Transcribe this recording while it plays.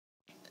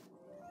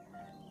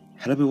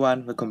Hello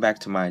everyone, welcome back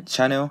to my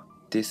channel.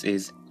 This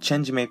is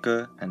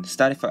Changemaker and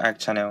Study for Act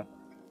channel,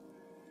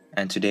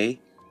 and today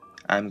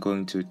I'm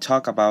going to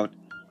talk about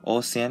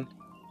ocean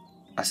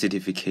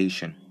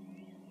acidification.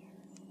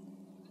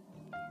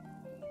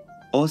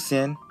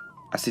 Ocean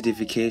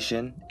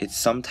acidification is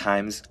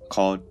sometimes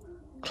called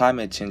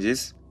climate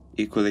change's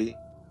equally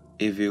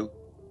evil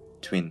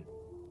twin,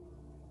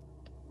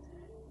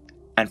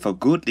 and for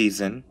good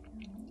reason.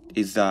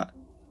 Is a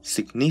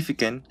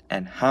significant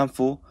and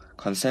harmful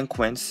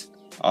consequence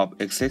of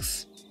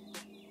excess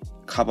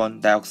carbon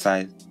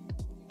dioxide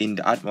in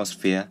the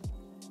atmosphere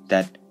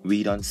that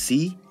we don't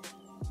see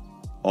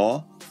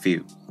or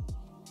feel,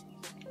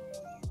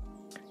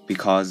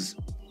 because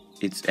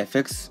its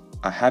effects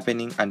are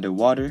happening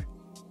underwater.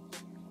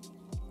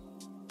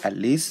 At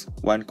least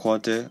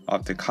 1/4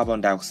 of the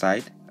carbon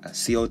dioxide,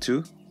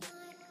 CO2,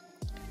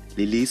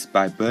 released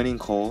by burning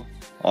coal,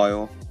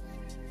 oil,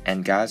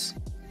 and gas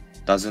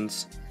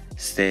doesn't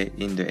stay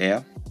in the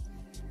air,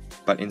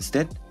 but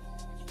instead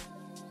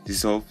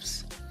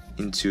dissolves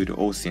into the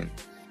ocean.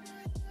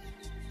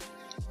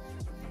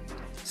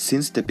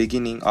 Since the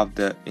beginning of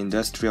the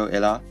industrial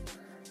era,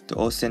 the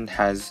ocean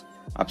has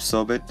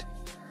absorbed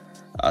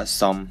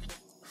some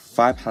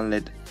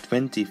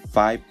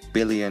 525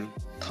 billion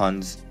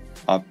tons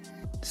of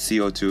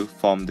CO2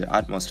 from the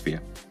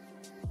atmosphere.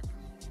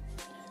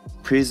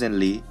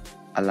 Presently,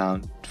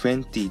 around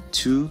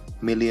 22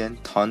 million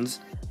tons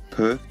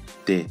per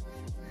day,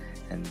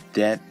 and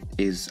that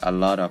is a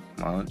lot of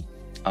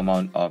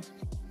amount of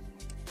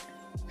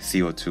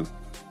CO2.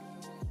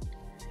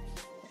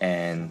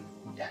 And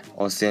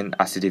ocean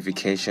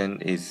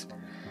acidification is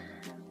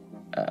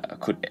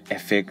could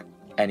affect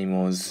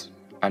animals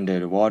under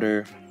the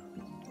water,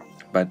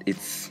 but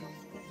it's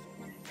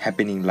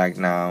happening right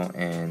now.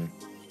 And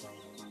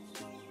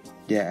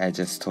I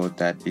just thought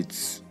that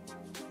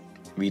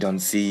we don't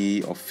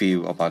see or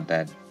feel about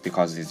that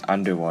because it's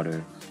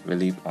underwater. We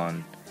live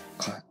on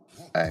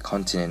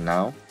continent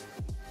now,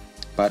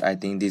 but I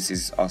think this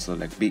is also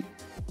like big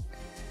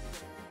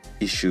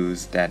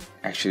issues that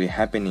actually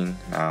happening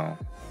now.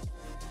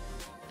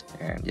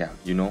 And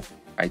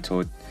I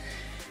told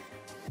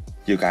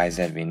you guys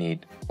that we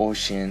need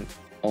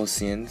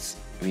oceans,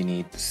 we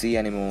need sea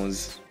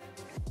animals,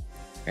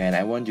 and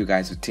I want you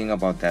guys to think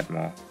about that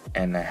more.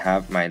 And I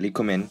have my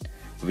recommend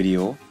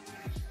video.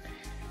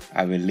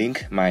 I will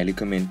link my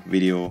recommend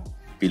video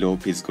below.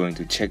 Please going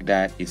to check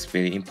that. It's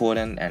very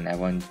important, and I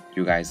want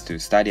you guys to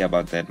study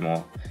about that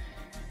more.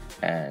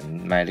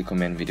 And my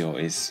recommend video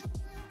is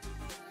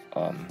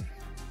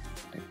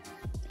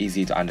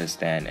easy to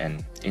understand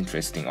and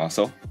interesting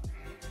also.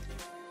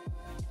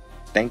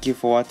 Thank you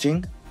for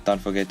watching. Don't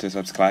forget to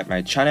subscribe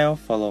my channel,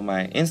 follow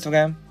my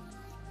Instagram.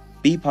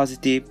 Be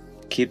positive,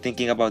 keep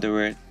thinking about the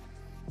world,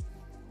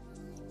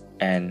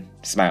 and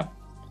smile.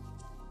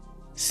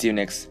 See you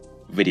next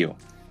video.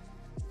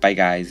 Bye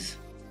guys.